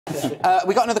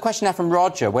We got another question now from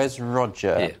Roger. Where's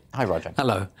Roger? Yeah. Hi, Roger.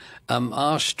 Hello.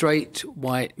 Are straight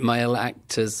white male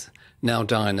actors now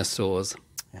dinosaurs?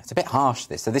 It's a bit harsh,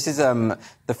 this. So this is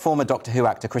the former Doctor Who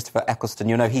actor, Christopher Eccleston.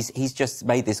 You know, he's just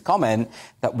made this comment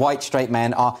that white straight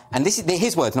men are, and this is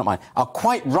his words, not mine, are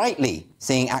quite rightly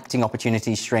seeing acting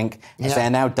opportunities shrink as they are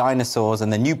now dinosaurs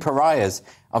and the new pariahs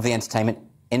of the entertainment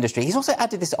industry. He's also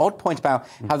added this odd point about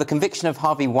how the conviction of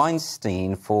Harvey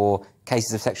Weinstein for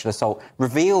cases of sexual assault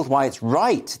revealed why it's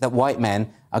right that white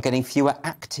men are getting fewer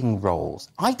acting roles.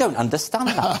 I don't understand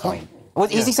that point. Well,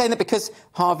 is he saying that because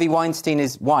Harvey Weinstein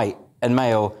is white and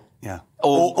male... Yeah.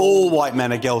 All white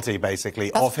men are guilty,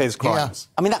 basically, of his crimes.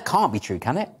 I mean, that can't be true,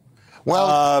 can it?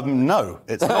 Well... no,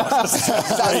 it's not.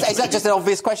 Is that just an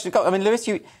obvious question? I mean, Lewis,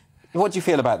 what do you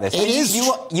feel about this? It is...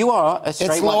 You are a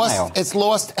straight white male. It's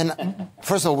lost, and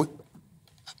first of all...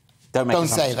 Don't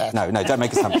say that. No, don't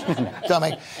make assumptions. Don't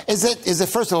make... Is it,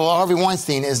 first of all, Harvey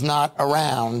Weinstein is not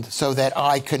around so that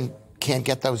I can't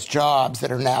get those jobs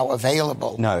that are now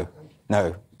available. No.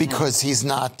 Because he's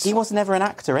not... He was never an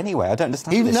actor anyway. I don't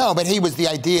understand this. No, but the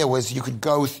idea was you could,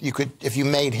 if you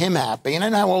made him happy, and I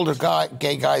know how older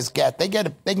gay guys get, they can get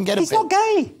a bit... He's not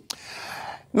gay.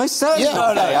 Most certainly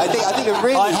not gay. I think it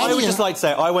really... I would just like to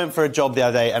say, I went for a job the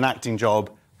other day, an acting job.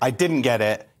 I didn't get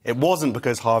it. It wasn't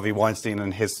because Harvey Weinstein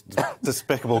and his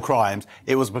despicable crimes.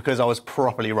 It was because I was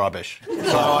properly rubbish.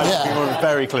 So I was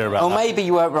very clear about that. Well, maybe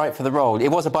you weren't right for the role. It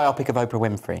was a biopic of Oprah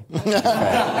Winfrey.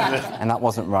 And that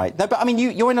wasn't right. No, but, I mean,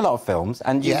 you're in a lot of films.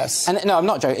 And yes. And, no, I'm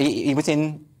not joking. He was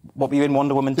in... What were you in,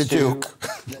 Wonder Woman 2? The Duke.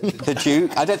 The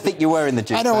Duke? I don't think you were in The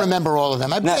Duke. I don't remember all of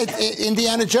them.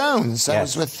 Indiana Jones.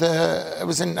 Yes.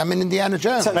 I'm in Indiana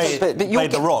Jones. So, but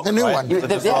played The Rock, the new right? one.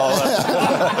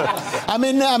 I'm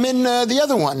in the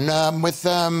other one with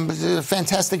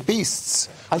Fantastic Beasts.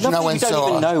 I love that you don't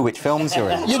even know which films you're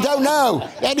in. You don't know.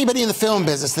 Anybody in the film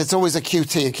business, that's always a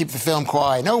QT, keep the film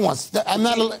quiet. No one wants... But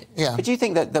do you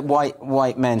think that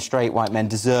white men, straight white men,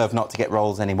 deserve not to get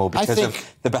roles anymore because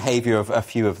of the behaviour of a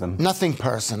few of them? Nothing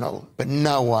personal, but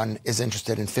no one is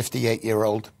interested in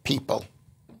 58-year-old people.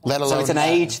 Let alone so it's an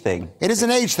age thing? It is an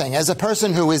age thing. As a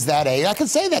person who is that age, I can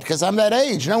say that because I'm that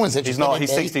age. No one's interested. He's not.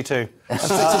 He's 62. Is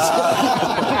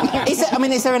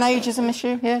there an ageism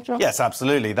issue here, John? Yes,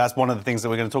 absolutely. That's one of the things that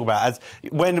we're going to talk about.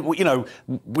 When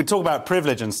we talk about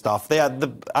privilege and stuff. I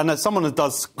know someone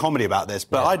does comedy about this,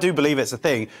 but I do believe it's a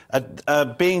thing.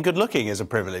 Being good-looking is a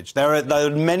privilege. There are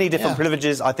many different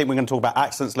privileges. I think we're going to talk about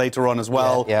accents later on as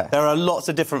well. There are lots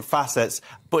of different facets,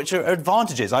 which are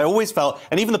advantages. I always felt,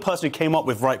 and even the person who came up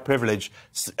with white privilege,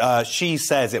 she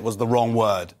says it was the wrong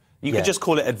word. You could just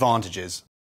call it advantages.